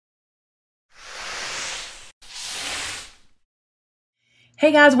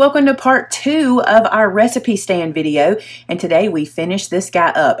Hey guys, welcome to part 2 of our recipe stand video, and today we finish this guy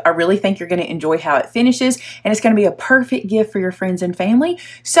up. I really think you're going to enjoy how it finishes, and it's going to be a perfect gift for your friends and family.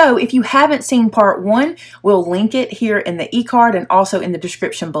 So if you haven't seen part 1, we'll link it here in the e-card and also in the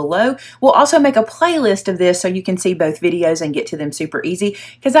description below. We'll also make a playlist of this so you can see both videos and get to them super easy,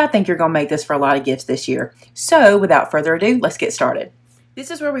 because I think you're going to make this for a lot of gifts this year. So without further ado, let's get started. This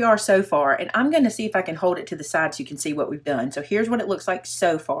is where we are so far, and I'm going to see if I can hold it to the side so you can see what we've done. So here's what it looks like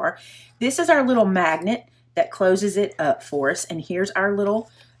so far. This is our little magnet that closes it up for us, and here's our little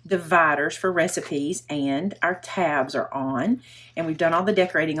dividers for recipes, and our tabs are on, and we've done all the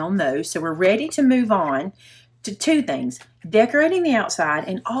decorating on those. So we're ready to move on to 2 things, decorating the outside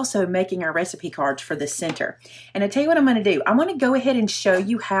and also making our recipe cards for the center. And I tell you what I'm going to do. I want to go ahead and show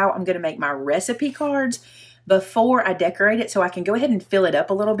you how I'm going to make my recipe cards before I decorate it, so I can go ahead and fill it up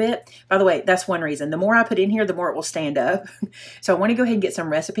a little bit. By the way, that's one reason. The more I put in here, the more it will stand up. So I want to go ahead and get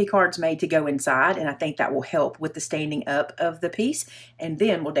some recipe cards made to go inside, and I think that will help with the standing up of the piece, and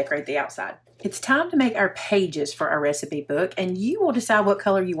then we'll decorate the outside. It's time to make our pages for our recipe book, and you will decide what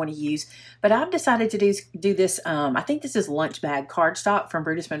color you want to use, but I've decided to do this, I think this is lunch bag cardstock from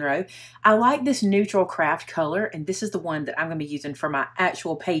Brutus Monroe. I like this neutral craft color, and this is the one that I'm going to be using for my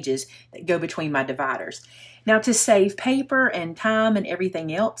actual pages that go between my dividers. Now, to save paper and time and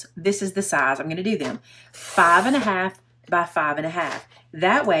everything else, this is the size I'm going to do them, 5.5 by 5.5.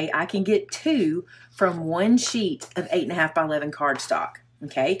 That way I can get 2 from one sheet of 8.5 by 11 cardstock.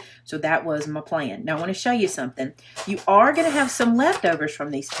 Okay, so that was my plan. Now I want to show you something. You are going to have some leftovers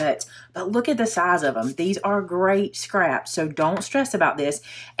from these cuts, but look at the size of them. These are great scraps, so don't stress about this.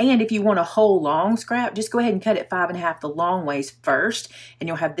 And if you want a whole long scrap, just go ahead and cut it 5.5 the long ways first, and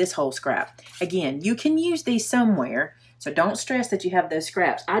you'll have this whole scrap. Again, you can use these somewhere, so don't stress that you have those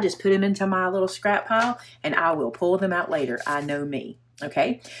scraps. I just put them into my little scrap pile, and I will pull them out later. I know me.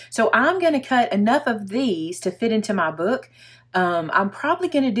 Okay, so I'm going to cut enough of these to fit into my book. I'm probably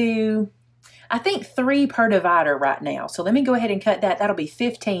going to do, I think 3 per divider right now. So let me go ahead and cut that. That'll be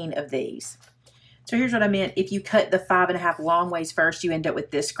 15 of these. So here's what I meant. If you cut the 5.5 long ways first, you end up with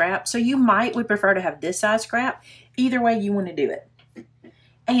this scrap. So you would prefer to have this size scrap. Either way you want to do it.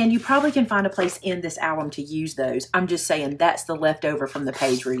 And you probably can find a place in this album to use those. I'm just saying that's the leftover from the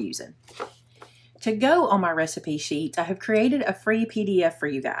page we're using. To go on my recipe sheets, I have created a free PDF for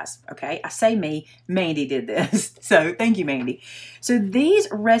you guys, okay? I say me, Mandy did this, so thank you, Mandy. So these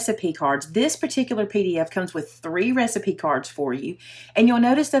recipe cards, this particular PDF comes with 3 recipe cards for you, and you'll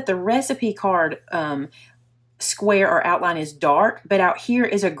notice that the recipe card square or outline is dark, but out here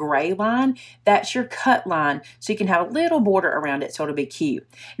is a gray line. That's your cut line, so you can have a little border around it so it'll be cute.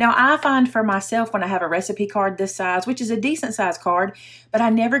 Now I find for myself when I have a recipe card this size, which is a decent size card, but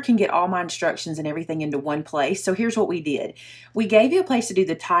I never can get all my instructions and everything into one place. So here's what we did. We gave you a place to do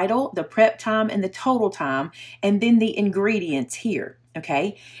the title, the prep time, and the total time, and then the ingredients here.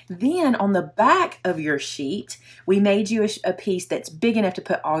 Okay, then on the back of your sheet, we made you a piece that's big enough to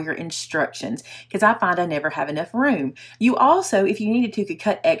put all your instructions, because I find I never have enough room. You also, if you needed to, could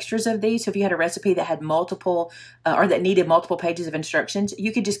cut extras of these. So if you had a recipe that had multiple, or that needed multiple pages of instructions,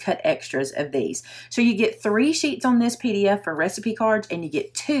 you could just cut extras of these. So you get 3 sheets on this PDF for recipe cards, and you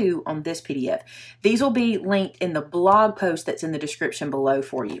get 2 on this PDF. These will be linked in the blog post that's in the description below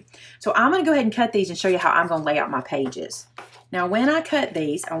for you. So I'm going to go ahead and cut these and show you how I'm going to lay out my pages. Now, when I cut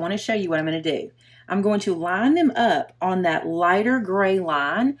these, I want to show you what I'm going to do. I'm going to line them up on that lighter gray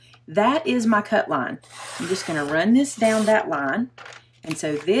line. That is my cut line. I'm just going to run this down that line. And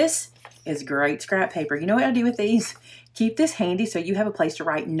so this is great scrap paper. You know what I do with these? Keep this handy so you have a place to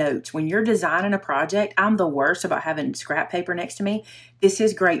write notes. When you're designing a project, I'm the worst about having scrap paper next to me. This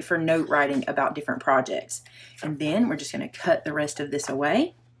is great for note writing about different projects. And then we're just going to cut the rest of this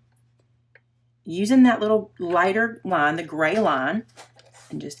away, using that little lighter line, the gray line,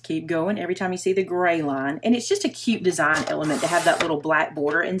 and just keep going every time you see the gray line. And it's just a cute design element to have that little black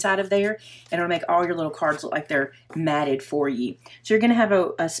border inside of there, and it'll make all your little cards look like they're matted for you. So you're going to have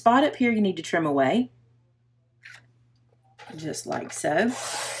a spot up here you need to trim away, just like so.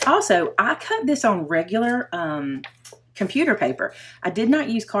 Also, I cut this on regular computer paper. I did not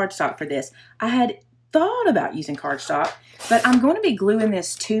use cardstock for this. I had thought about using cardstock, but I'm going to be gluing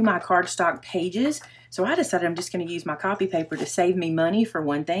this to my cardstock pages, so I decided I'm just going to use my copy paper to save me money for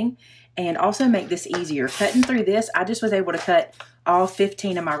one thing, and also make this easier. Cutting through this, I just was able to cut all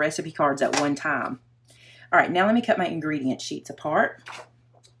 15 of my recipe cards at one time. All right, now let me cut my ingredient sheets apart.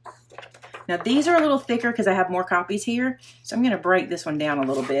 Now these are a little thicker because I have more copies here, so I'm going to break this one down a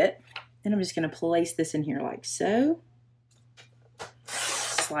little bit. Then I'm just going to place this in here like so.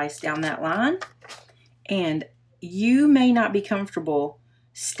 Slice down that line. And you may not be comfortable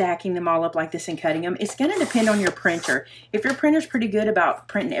stacking them all up like this and cutting them. It's going to depend on your printer. If your printer's pretty good about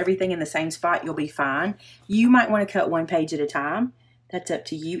printing everything in the same spot, you'll be fine. You might want to cut one page at a time. That's up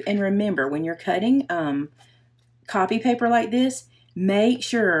to you. And remember, when you're cutting copy paper like this, make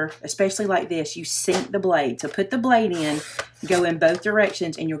sure, especially like this, you sink the blade. So put the blade in, go in both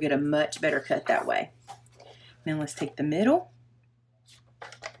directions, and you'll get a much better cut that way. Now let's take the middle,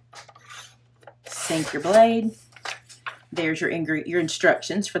 sink your blade. There's your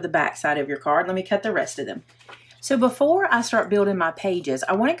instructions for the back side of your card. Let me cut the rest of them. So before I start building my pages,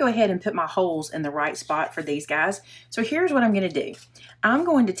 I want to go ahead and put my holes in the right spot for these guys. So here's what I'm going to do. I'm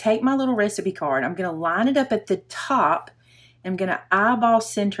going to take my little recipe card. I'm going to line it up at the top. I'm going to eyeball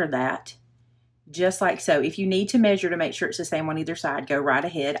center that just like so. If you need to measure to make sure it's the same on either side, go right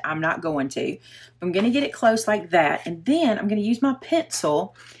ahead. I'm not going to. I'm going to get it close like that. And then I'm going to use my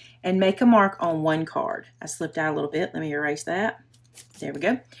pencil and make a mark on one card. I slipped out a little bit. Let me erase that. There we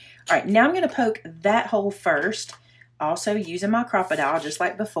go. All right, now I'm going to poke that hole first. Also using my crocodile just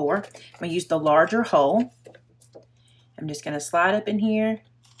like before. I'm going to use the larger hole. I'm just going to slide up in here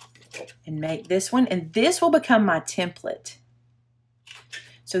and make this one. And this will become my template.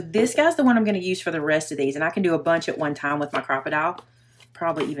 So this guy's the one I'm going to use for the rest of these. And I can do a bunch at one time with my crocodile.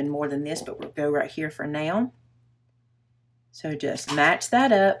 Probably even more than this, but we'll go right here for now. So just match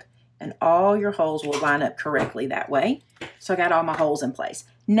that up. And all your holes will line up correctly that way. So I got all my holes in place.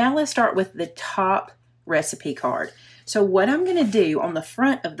 Now let's start with the top recipe card. So what I'm going to do on the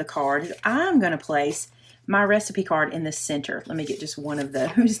front of the card is I'm going to place my recipe card in the center. Let me get just one of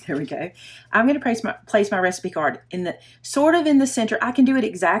those. There we go. I'm going to place my recipe card in the sort of in the center. I can do it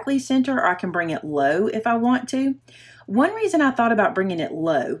exactly center, or I can bring it low if I want to. One reason I thought about bringing it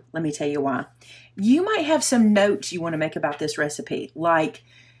low, let me tell you why. You might have some notes you want to make about this recipe, like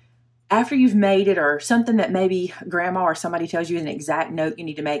after you've made it, or something that maybe grandma or somebody tells you is an exact note you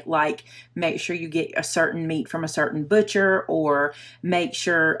need to make, like make sure you get a certain meat from a certain butcher, or make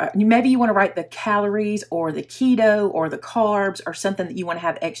sure, maybe you want to write the calories or the keto or the carbs or something that you want to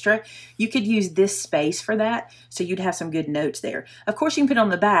have extra. You could use this space for that, so you'd have some good notes there. Of course, you can put it on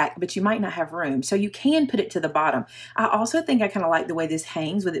the back, but you might not have room, so you can put it to the bottom. I also think I kind of like the way this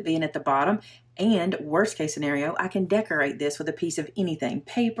hangs with it being at the bottom. And worst case scenario, I can decorate this with a piece of anything,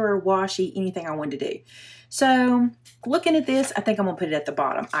 paper, washi, anything I want to do. So looking at this, I think I'm going to put it at the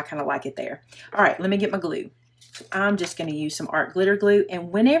bottom. I kind of like it there. All right, let me get my glue. So I'm just going to use some art glitter glue.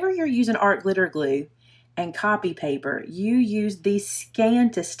 And whenever you're using art glitter glue and copy paper, you use the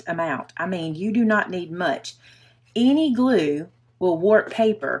scantest amount. I mean, you do not need much. Any glue will warp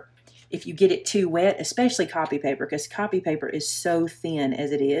paper if you get it too wet, especially copy paper, because copy paper is so thin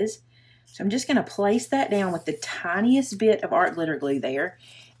as it is. So I'm just going to place that down with the tiniest bit of art glitter glue there.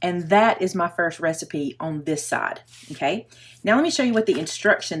 And that is my first recipe on this side. Okay. Now let me show you what the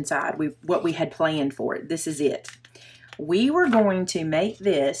instruction side, what we had planned for it. This is it. We were going to make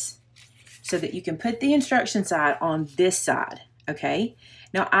this so that you can put the instruction side on this side. Okay.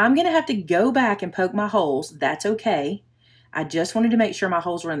 Now I'm going to have to go back and poke my holes. That's okay. I just wanted to make sure my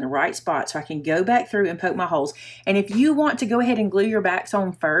holes were in the right spot so I can go back through and poke my holes. And if you want to go ahead and glue your backs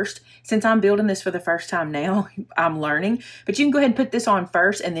on first, since I'm building this for the first time now, I'm learning, but you can go ahead and put this on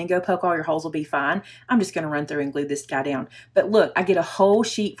first and then go poke all your holes, will be fine. I'm just going to run through and glue this guy down. But look, I get a whole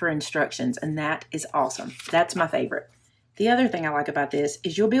sheet for instructions, and that is awesome. That's my favorite. The other thing I like about this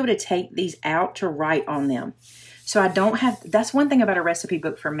is you'll be able to take these out to write on them. So I don't have, that's one thing about a recipe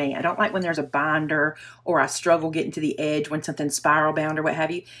book for me. I don't like when there's a binder or I struggle getting to the edge when something's spiral bound or what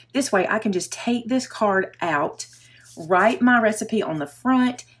have you. This way I can just take this card out, write my recipe on the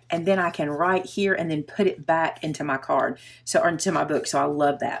front, and then I can write here and then put it back into my card, or into my book. So I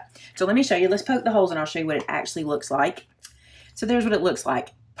love that. So let me show you. Let's poke the holes and I'll show you what it actually looks like. So there's what it looks like.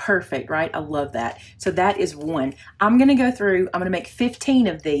 Perfect, right? I love that. So that is one. I'm going to go through, I'm going to make 15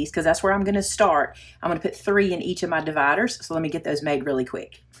 of these because that's where I'm going to start. I'm going to put 3 in each of my dividers. So let me get those made really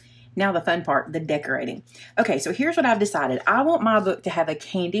quick. Now the fun part, the decorating. Okay, so here's what I've decided. I want my book to have a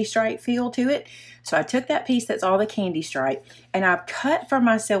candy stripe feel to it. So I took that piece that's all the candy stripe, and I've cut for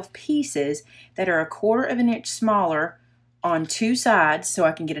myself pieces that are 1/4 inch smaller on 2 sides, so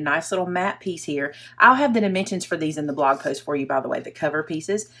I can get a nice little matte piece here. I'll have the dimensions for these in the blog post for you, by the way, the cover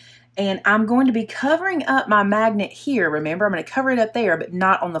pieces. And I'm going to be covering up my magnet here. Remember, I'm going to cover it up there, but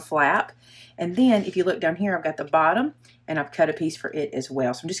not on the flap. And then if you look down here, I've got the bottom, and I've cut a piece for it as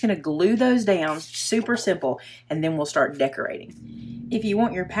well. So I'm just going to glue those down, super simple, and then we'll start decorating. If you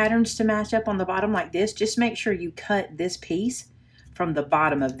want your patterns to match up on the bottom like this, just make sure you cut this piece from the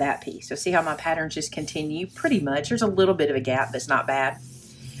bottom of that piece. So see how my patterns just continue pretty much. There's a little bit of a gap, but it's not bad.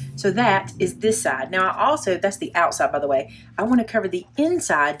 So that is this side. Now I also, that's the outside by the way, I want to cover the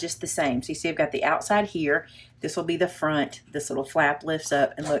inside just the same. So you see I've got the outside here. This will be the front. This little flap lifts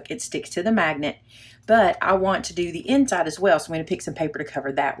up and look, it sticks to the magnet. But I want to do the inside as well, so I'm going to pick some paper to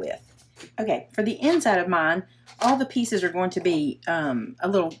cover that with. Okay, for the inside of mine, all the pieces are going to be a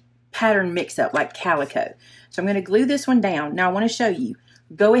little pattern mix-up like calico. So I'm going to glue this one down. Now I want to show you.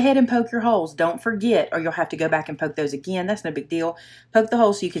 Go ahead and poke your holes. Don't forget, or you'll have to go back and poke those again. That's no big deal. Poke the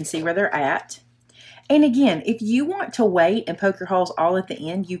holes so you can see where they're at. And again, if you want to wait and poke your holes all at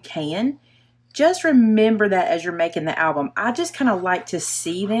the end, you can. Just remember that as you're making the album. I just kind of like to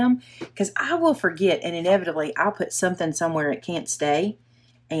see them because I will forget, and inevitably I'll put something somewhere it can't stay.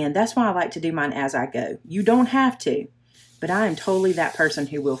 And that's why I like to do mine as I go. You don't have to, but I am totally that person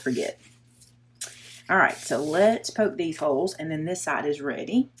who will forget. All right, so let's poke these holes, and then this side is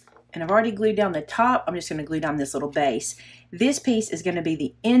ready. And I've already glued down the top. I'm just going to glue down this little base. This piece is going to be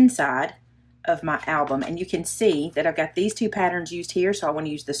the inside of my album, and you can see that I've got these two patterns used here, so I want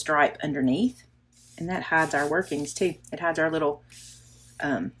to use the stripe underneath. And that hides our workings too. It hides our little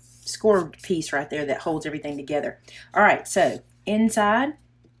scored piece right there that holds everything together. All right, so inside,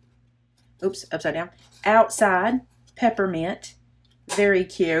 oops, upside down, outside, peppermint, very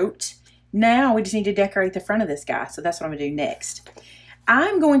cute. Now we just need to decorate the front of this guy, so that's what I'm going to do next.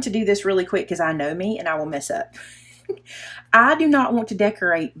 I'm going to do this really quick because I know me and I will mess up. I do not want to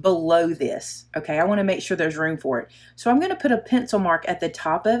decorate below this, okay? I want to make sure there's room for it. So I'm going to put a pencil mark at the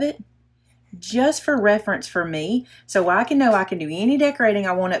top of it just for reference for me, so I can know I can do any decorating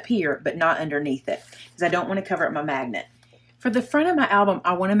I want up here, but not underneath it because I don't want to cover up my magnet. For the front of my album,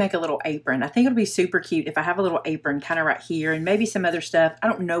 I want to make a little apron. I think it'll be super cute if I have a little apron kind of right here and maybe some other stuff. I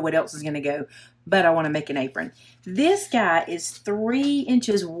don't know what else is going to go, but I want to make an apron. This guy is 3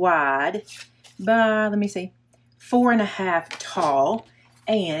 inches wide by, let me see, 4.5 tall.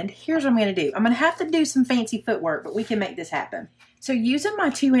 And here's what I'm going to do. I'm going to have to do some fancy footwork, but we can make this happen. So using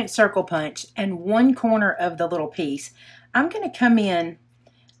my 2-inch circle punch and one corner of the little piece, I'm going to come in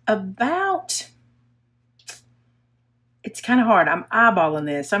about... It's kind of hard. I'm eyeballing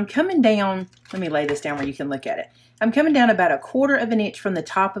this. I'm coming down. Let me lay this down where you can look at it. I'm coming down about 1/4 inch from the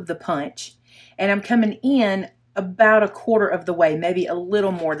top of the punch, and I'm coming in about 1/4 of the way, maybe a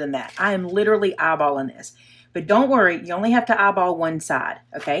little more than that. I am literally eyeballing this. But don't worry, you only have to eyeball one side,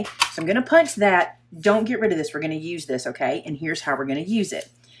 okay? So I'm going to punch that. Don't get rid of this. We're going to use this, okay? And here's how we're going to use it.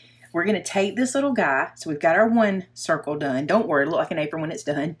 We're going to take this little guy. So we've got our one circle done. Don't worry, it'll look like an apron when it's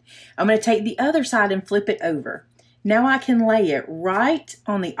done. I'm going to take the other side and flip it over. Now I can lay it right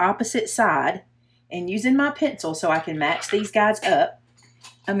on the opposite side, and using my pencil so I can match these guys up,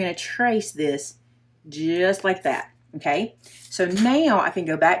 I'm going to trace this just like that, okay? So now I can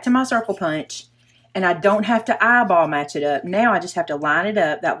go back to my circle punch, and I don't have to eyeball match it up. Now I just have to line it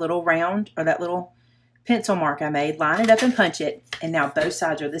up, that little round or that little pencil mark I made, line it up and punch it, and now both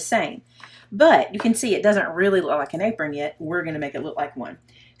sides are the same. But you can see it doesn't really look like an apron yet. We're going to make it look like one.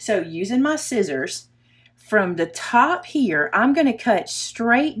 So using my scissors, from the top here, I'm going to cut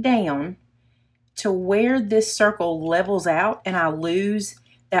straight down to where this circle levels out and I lose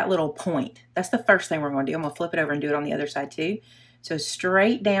that little point. That's the first thing we're going to do. I'm going to flip it over and do it on the other side too. So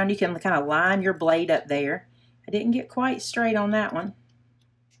straight down, you can kind of line your blade up there. I didn't get quite straight on that one.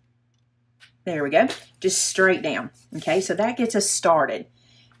 There we go. Just straight down. Okay, so that gets us started.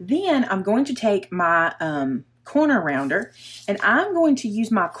 Then I'm going to take my corner rounder, and I'm going to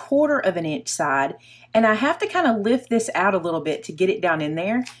use my 1/4 inch side, and I have to kind of lift this out a little bit to get it down in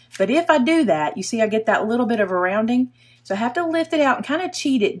there. But if I do that, you see I get that little bit of a rounding. So I have to lift it out and kind of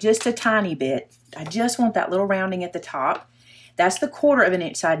cheat it just a tiny bit. I just want that little rounding at the top. That's the 1/4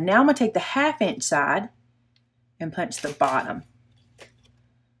 inch side. Now I'm going to take the 1/2 inch side and punch the bottom.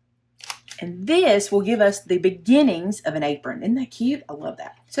 And this will give us the beginnings of an apron. Isn't that cute? I love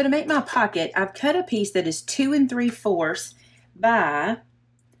that. So to make my pocket, I've cut a piece that is 2 3/4 by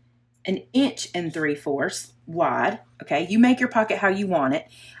 1 3/4 wide. Okay, you make your pocket how you want it.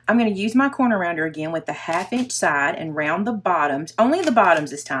 I'm going to use my corner rounder again with the 1/2 inch side and round the bottoms. Only the bottoms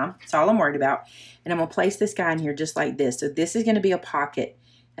this time. That's all I'm worried about. And I'm going to place this guy in here just like this. So this is going to be a pocket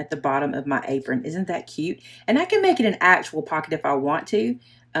at the bottom of my apron. Isn't that cute? And I can make it an actual pocket if I want to.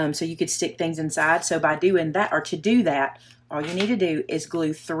 So you could stick things inside. So by doing that, or to do that, all you need to do is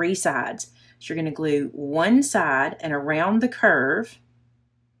glue 3 sides. So you're going to glue one side and around the curve,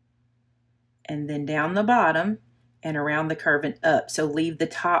 and then down the bottom and around the curve and up. So leave the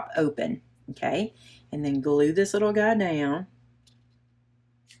top open, okay? And then glue this little guy down.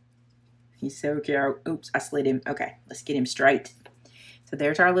 He's so cute. Oops, I slid him. Okay, let's get him straight. So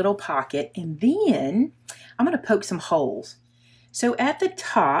there's our little pocket. And then I'm going to poke some holes. So at the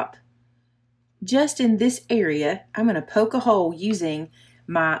top, just in this area, I'm going to poke a hole using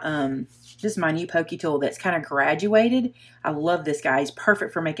my, this is my new pokey tool that's kind of graduated. I love this guy. He's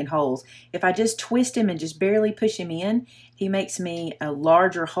perfect for making holes. If I just twist him and just barely push him in, he makes me a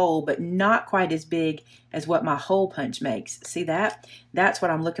larger hole, but not quite as big as what my hole punch makes. See that? That's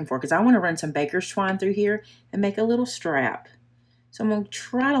what I'm looking for, because I want to run some baker's twine through here and make a little strap. So I'm going to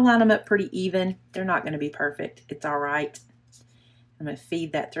try to line them up pretty even. They're not going to be perfect. It's all right. I'm going to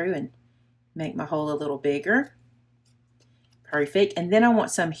feed that through and make my hole a little bigger. Perfect. And then I want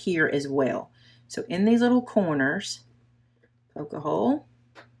some here as well. So in these little corners, poke a hole,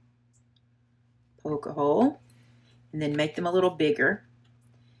 and then make them a little bigger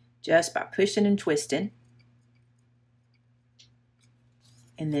just by pushing and twisting.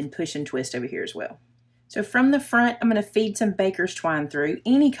 And then push and twist over here as well. So from the front, I'm going to feed some baker's twine through.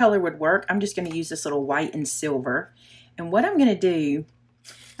 Any color would work. I'm just going to use this little white and silver. And what I'm going to do,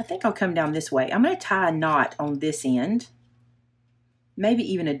 I think I'll come down this way. I'm going to tie a knot on this end. Maybe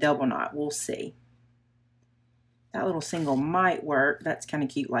even a double knot. We'll see. That little single might work. That's kind of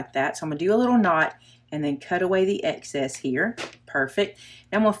cute like that. So I'm going to do a little knot and then cut away the excess here. Perfect.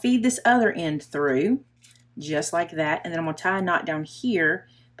 Now I'm going to feed this other end through just like that. And then I'm going to tie a knot down here.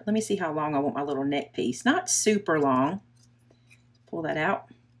 But let me see how long I want my little neck piece. Not super long. Pull that out.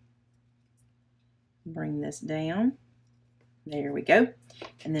 Bring this down. There we go.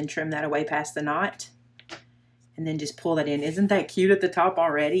 And then trim that away past the knot. And then just pull that in. Isn't that cute at the top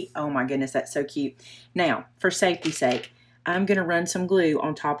already? Oh my goodness, that's so cute. Now, for safety's sake, I'm going to run some glue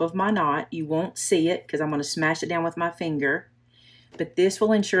on top of my knot. You won't see it because I'm going to smash it down with my finger. But this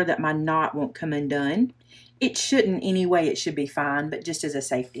will ensure that my knot won't come undone. It shouldn't anyway. It should be fine, but just as a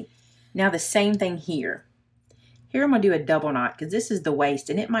safety. Now the same thing here. Here I'm going to do a double knot because this is the waist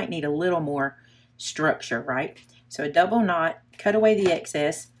and it might need a little more structure, right? So a double knot, cut away the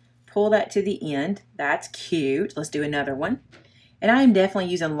excess, pull that to the end. That's cute. Let's do another one. And I am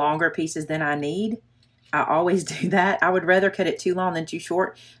definitely using longer pieces than I need. I always do that. I would rather cut it too long than too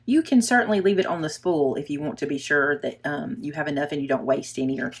short. You can certainly leave it on the spool if you want to be sure that you have enough and you don't waste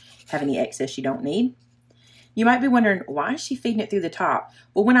any or have any excess you don't need. You might be wondering, why is she feeding it through the top?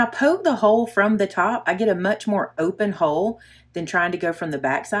 Well, when I poke the hole from the top, I get a much more open hole than trying to go from the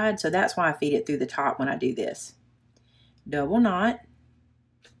back side. So that's why I feed it through the top when I do this. Double knot.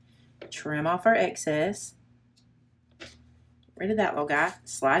 Trim off our excess. Get rid of that little guy.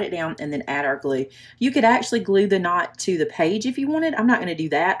 Slide it down and then add our glue. You could actually glue the knot to the page if you wanted. I'm not going to do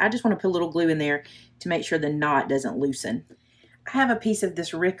that. I just want to put a little glue in there to make sure the knot doesn't loosen. I have a piece of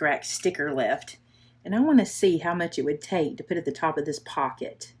this Rick Rack sticker left. And I want to see how much it would take to put at the top of this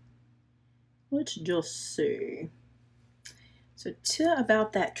pocket. Let's just see. So to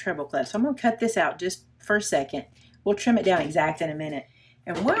about that treble clef. So I'm going to cut this out just for a second. We'll trim it down exact in a minute.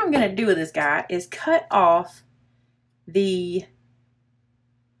 And what I'm going to do with this guy is cut off the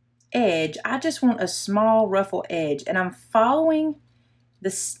edge. I just want a small ruffle edge. And I'm following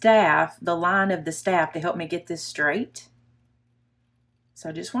the staff, the line of the staff to help me get this straight. So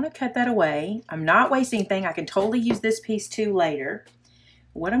I just want to cut that away. I'm not wasting anything. I can totally use this piece too later.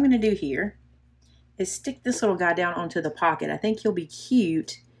 What I'm going to do here is stick this little guy down onto the pocket. I think he'll be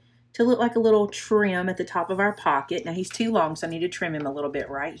cute to look like a little trim at the top of our pocket. Now he's too long, so I need to trim him a little bit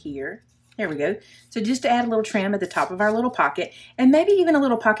right here. There we go. So just to add a little trim at the top of our little pocket, and maybe even a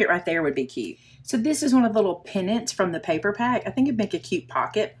little pocket right there would be cute. So this is one of the little pennants from the paper pack. I think it'd make a cute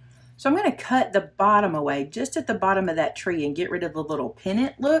pocket. So I'm going to cut the bottom away just at the bottom of that tree and get rid of the little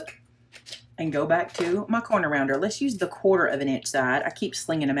pennant look and go back to my corner rounder. Let's use the 1/4 of an inch side. I keep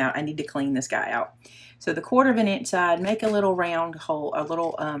slinging them out. I need to clean this guy out. So the 1/4 of an inch side, make a little round hole, a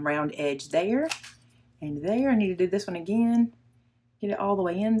little round edge there and there. I need to do this one again. Get it all the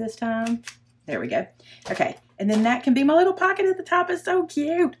way in this time. There we go. Okay. And then that can be my little pocket at the top. It's so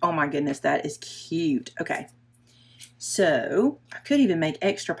cute. Oh my goodness, that is cute. Okay. So I could even make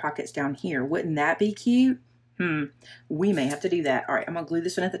extra pockets down here. Wouldn't that be cute? We may have to do that. All right, I'm going to glue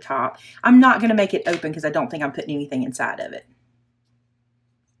this one at the top. I'm not going to make it open because I don't think I'm putting anything inside of it.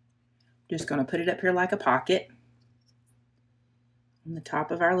 Just going to put it up here like a pocket on the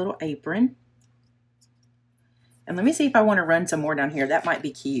top of our little apron. And let me see if I want to run some more down here. That might be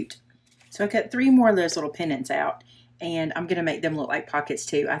cute. So I cut 3 more of those little pennants out, and I'm going to make them look like pockets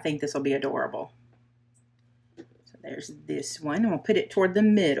too. I think this will be adorable. There's this one. I'm going to put it toward the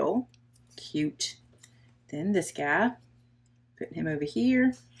middle. Cute. Then this guy. Putting him over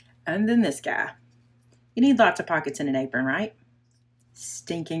here. And then this guy. You need lots of pockets in an apron, right?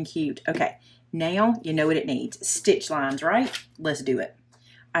 Stinking cute. Okay. Now you know what it needs. Stitch lines, right? Let's do it.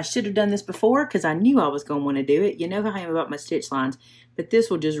 I should have done this before because I knew I was going to want to do it. You know how I am about my stitch lines, but this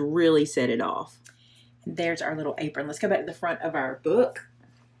will just really set it off. And there's our little apron. Let's go back to the front of our book.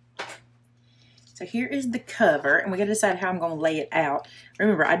 So here is the cover, and we got to decide how I'm going to lay it out.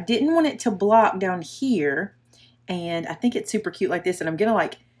 Remember, I didn't want it to block down here, and I think it's super cute like this, and I'm going to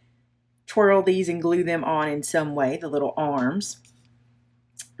like twirl these and glue them on in some way, the little arms.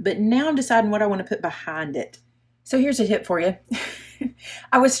 But now I'm deciding what I want to put behind it. So here's a tip for you.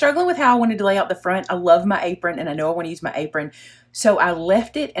 I was struggling with how I wanted to lay out the front. I love my apron, and I know I want to use my apron. So I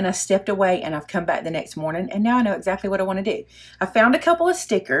left it, and I stepped away, and I've come back the next morning, and now I know exactly what I want to do. I found a couple of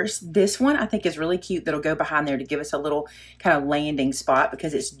stickers. This one I think is really cute that'll go behind there to give us a little kind of landing spot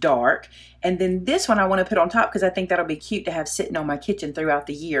because it's dark. And then this one I want to put on top because I think that'll be cute to have sitting on my kitchen throughout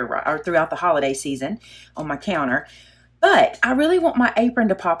the year, or throughout the holiday season on my counter. But I really want my apron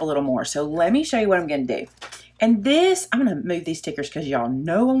to pop a little more, so let me show you what I'm going to do. And this, I'm going to move these stickers because y'all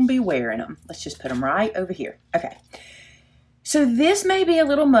know I'm going to be wearing them. Let's just put them right over here. Okay. So this may be a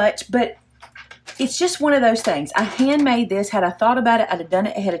little much, but it's just one of those things. I handmade this. Had I thought about it, I'd have done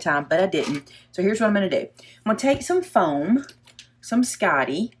it ahead of time, but I didn't. So here's what I'm going to do. I'm going to take some foam, some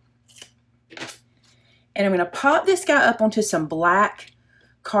Scotty, and I'm going to pop this guy up onto some black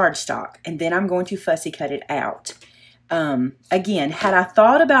cardstock, and then I'm going to fussy cut it out. Again, had I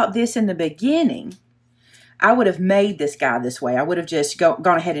thought about this in the beginning, I would have made this guy this way. I would have just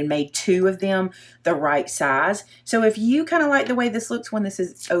gone ahead and made two of them the right size. So if you kind of like the way this looks when this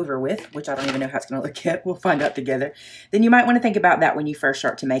is over with, which I don't even know how it's going to look yet, we'll find out together, then you might want to think about that when you first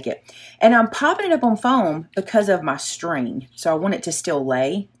start to make it. And I'm popping it up on foam because of my string. So I want it to still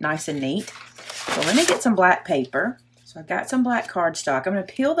lay nice and neat. So let me get some black paper. So I've got some black cardstock. I'm going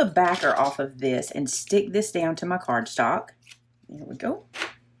to peel the backer off of this and stick this down to my cardstock. There we go.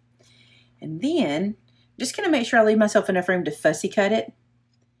 And then just going to make sure I leave myself enough room to fussy cut it.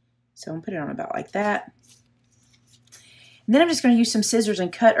 So I'm going to put it on about like that. And then I'm just going to use some scissors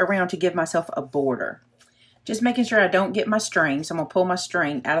and cut around to give myself a border. Just making sure I don't get my string. So I'm going to pull my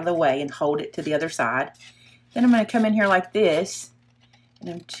string out of the way and hold it to the other side. Then I'm going to come in here like this. And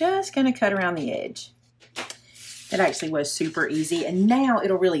I'm just going to cut around the edge. It actually was super easy. And now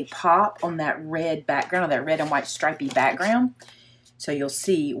it'll really pop on that red background, or that red and white stripy background. So you'll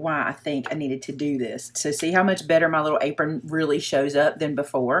see why I think I needed to do this. So see how much better my little apron really shows up than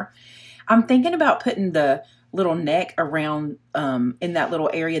before. I'm thinking about putting the little neck around in that little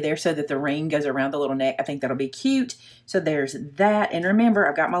area there so that the ring goes around the little neck. I think that'll be cute. So there's that. And remember,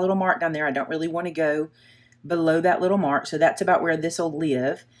 I've got my little mark down there. I don't really want to go below that little mark. So that's about where this will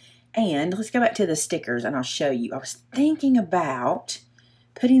live. And let's go back to the stickers and I'll show you. I was thinking about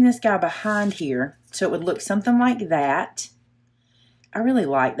putting this guy behind here so it would look something like that. I really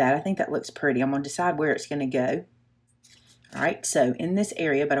like that. I think that looks pretty. I'm going to decide where it's going to go. All right, so in this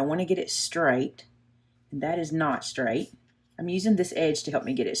area, but I want to get it straight. And that is not straight. I'm using this edge to help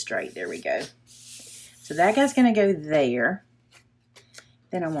me get it straight. There we go. So that guy's going to go there.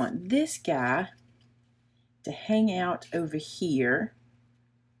 Then I want this guy to hang out over here.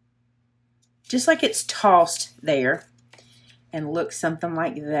 Just like it's tossed there. And look something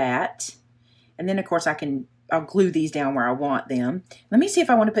like that. And then, of course, I'll glue these down where I want them. Let me see if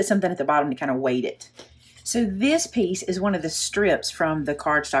I want to put something at the bottom to kind of weight it. So this piece is one of the strips from the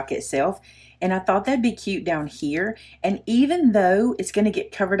cardstock itself. And I thought that'd be cute down here. And even though it's going to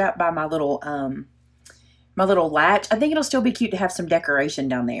get covered up by my little latch, I think it'll still be cute to have some decoration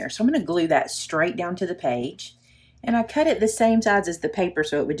down there. So I'm going to glue that straight down to the page. And I cut it the same size as the paper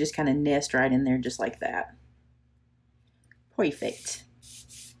so it would just kind of nest right in there just like that. Perfect.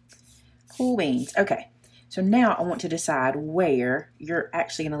 Cool beans. Okay. So now I want to decide where you're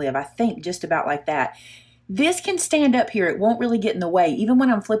actually going to live. I think just about like that. This can stand up here. It won't really get in the way. Even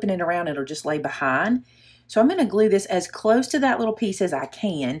when I'm flipping it around, it'll just lay behind. So I'm going to glue this as close to that little piece as I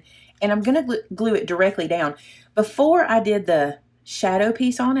can. And I'm going to glue it directly down. Before I did the shadow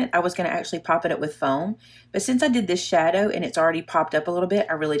piece on it, I was going to actually pop it up with foam. But since I did this shadow and it's already popped up a little bit,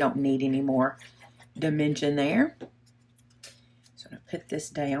 I really don't need any more dimension there. So I'm going to put this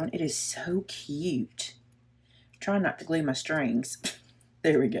down. It is so cute. Trying not to glue my strings.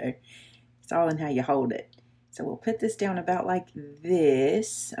 There we go. It's all in how you hold it. So we'll put this down about like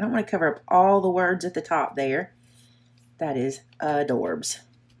this. I don't want to cover up all the words at the top there. That is adorbs.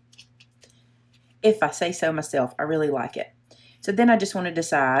 If I say so myself, I really like it. So then I just want to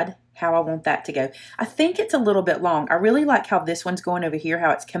decide how I want that to go. I think it's a little bit long. I really like how this one's going over here, how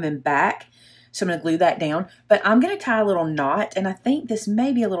it's coming back. So I'm going to glue that down. But I'm going to tie a little knot, and I think this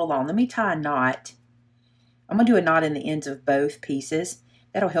may be a little long. Let me tie a knot. I'm going to do a knot in the ends of both pieces.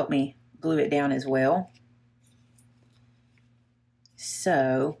 That'll help me glue it down as well.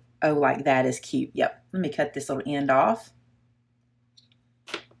 So, oh, like that is cute. Yep. Let me cut this little end off.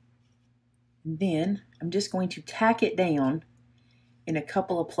 And then I'm just going to tack it down in a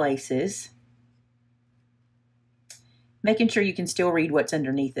couple of places, making sure you can still read what's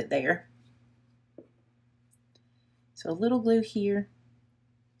underneath it there. So a little glue here.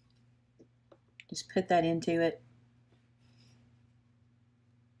 Just put that into it.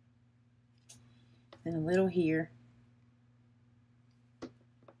 And a little here.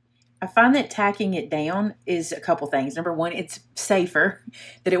 I find that tacking it down is a couple things. Number one, it's safer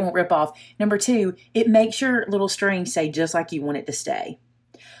that it won't rip off. Number two, it makes your little string stay just like you want it to stay.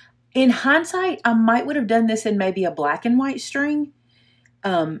 In hindsight, I might would have done this in maybe a black and white string,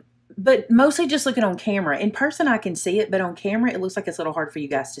 but mostly just looking on camera. In person, I can see it, but on camera, it looks like it's a little hard for you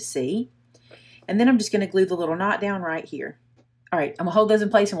guys to see. And then I'm just going to glue the little knot down right here. All right, I'm going to hold those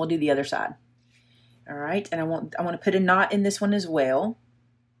in place and we'll do the other side. All right, and I want to put a knot in this one as well.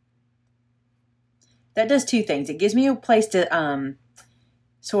 That does two things. It gives me a place to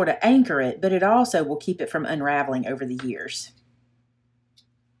sort of anchor it, but it also will keep it from unraveling over the years.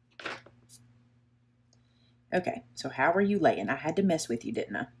 Okay, so how are you laying? I had to mess with you,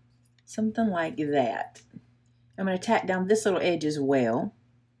 didn't I? Something like that. I'm going to tack down this little edge as well.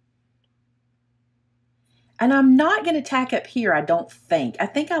 And I'm not going to tack up here, I don't think. I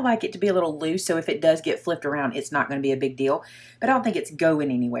think I like it to be a little loose, so if it does get flipped around, it's not going to be a big deal. But I don't think it's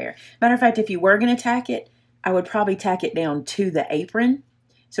going anywhere. Matter of fact, if you were going to tack it, I would probably tack it down to the apron.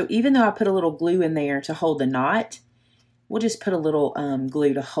 So even though I put a little glue in there to hold the knot, we'll just put a little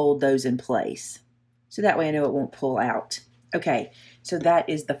glue to hold those in place. So that way I know it won't pull out. Okay, so that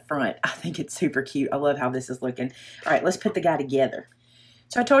is the front. I think it's super cute. I love how this is looking. All right, let's put the guy together.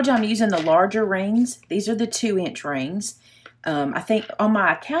 So I told you I'm using the larger rings. These are the 2-inch rings. I think on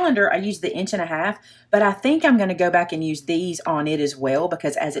my calendar I used the 1.5 inch, but I think I'm going to go back and use these on it as well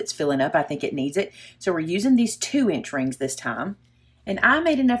because as it's filling up, I think it needs it. So we're using these 2-inch rings this time. And I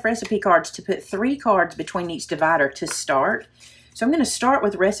made enough recipe cards to put 3 cards between each divider to start. So I'm going to start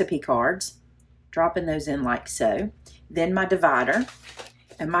with recipe cards, dropping those in like so. Then my divider.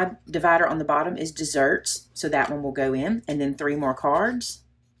 And my divider on the bottom is desserts, so that one will go in. And then 3 more cards.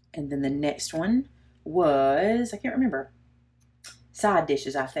 And then the next one was, I can't remember, side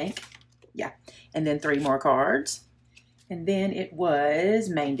dishes, I think. Yeah. And then 3 more cards. And then it was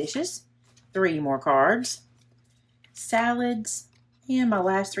main dishes, 3 more cards, salads, and my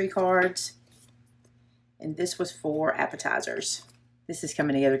last 3 cards. And this was for appetizers. This is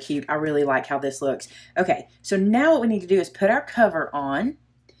coming together cute. I really like how this looks. Okay, so now what we need to do is put our cover on.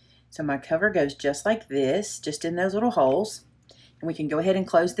 So my cover goes just like this, just in those little holes. And we can go ahead and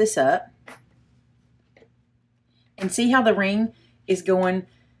close this up. And see how the ring is going,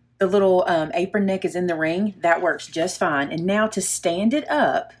 the little apron neck is in the ring? That works just fine. And now to stand it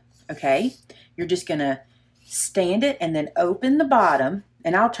up, okay, you're just going to stand it and then open the bottom.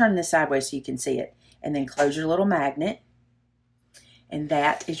 And I'll turn this sideways so you can see it. And then close your little magnet. And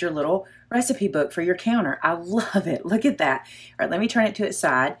that is your little recipe book for your counter. I love it. Look at that. All right, let me turn it to its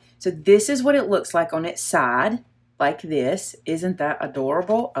side. So this is what it looks like on its side, like this. Isn't that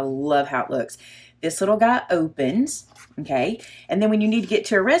adorable? I love how it looks. This little guy opens, okay? And then when you need to get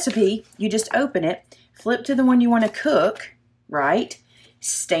to a recipe, you just open it, flip to the one you want to cook, right?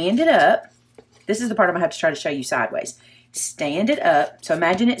 Stand it up. This is the part I'm going to have to try to show you sideways. Stand it up. So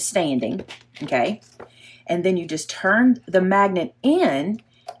imagine it standing, okay? And then you just turn the magnet in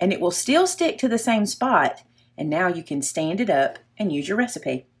and it will still stick to the same spot. And now you can stand it up and use your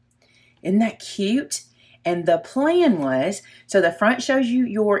recipe. Isn't that cute? And the plan was, so the front shows you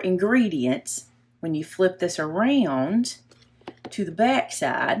your ingredients. When you flip this around to the back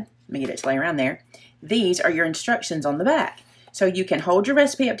side, let me get it to lay around there. These are your instructions on the back. So you can hold your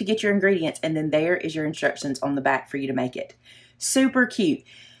recipe up to get your ingredients and then there is your instructions on the back for you to make it. Super cute.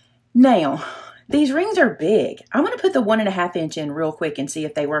 Now, these rings are big. I'm going to put the 1.5 inch in real quick and see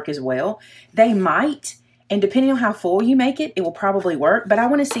if they work as well. They might, and depending on how full you make it, it will probably work, but I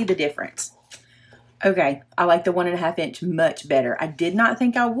want to see the difference. Okay, I like the 1.5 inch much better. I did not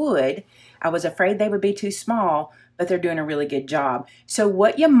think I would. I was afraid they would be too small, but they're doing a really good job. So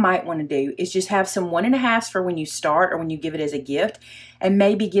what you might want to do is just have some 1.5s for when you start or when you give it as a gift, and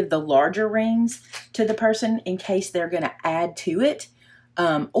maybe give the larger rings to the person in case they're going to add to it.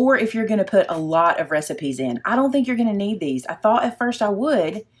 Or if you're going to put a lot of recipes in. I don't think you're going to need these. I thought at first I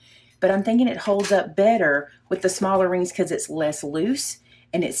would, but I'm thinking it holds up better with the smaller rings because it's less loose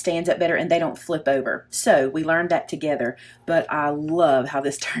and it stands up better and they don't flip over. So we learned that together, but I love how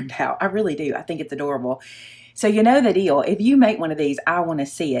this turned out. I really do. I think it's adorable. So you know the deal. If you make one of these, I want to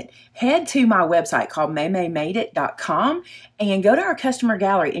see it. Head to my website called MaymayMadeIt.com and go to our customer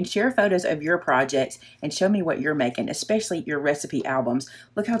gallery and share photos of your projects and show me what you're making, especially your recipe albums.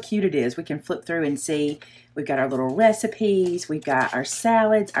 Look how cute it is. We can flip through and see. We've got our little recipes. We've got our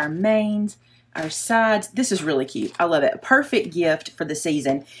salads, our mains, our sides. This is really cute. I love it. A perfect gift for the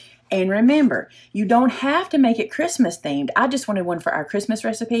season. And remember, you don't have to make it Christmas themed. I just wanted one for our Christmas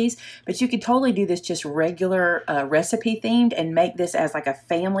recipes, but you could totally do this just regular recipe themed and make this as like a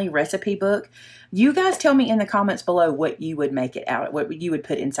family recipe book. You guys tell me in the comments below what you would make it out, what you would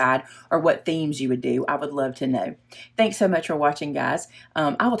put inside, or what themes you would do. I would love to know. Thanks so much for watching, guys.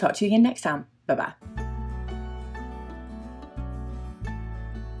 I will talk to you again next time. Bye-bye.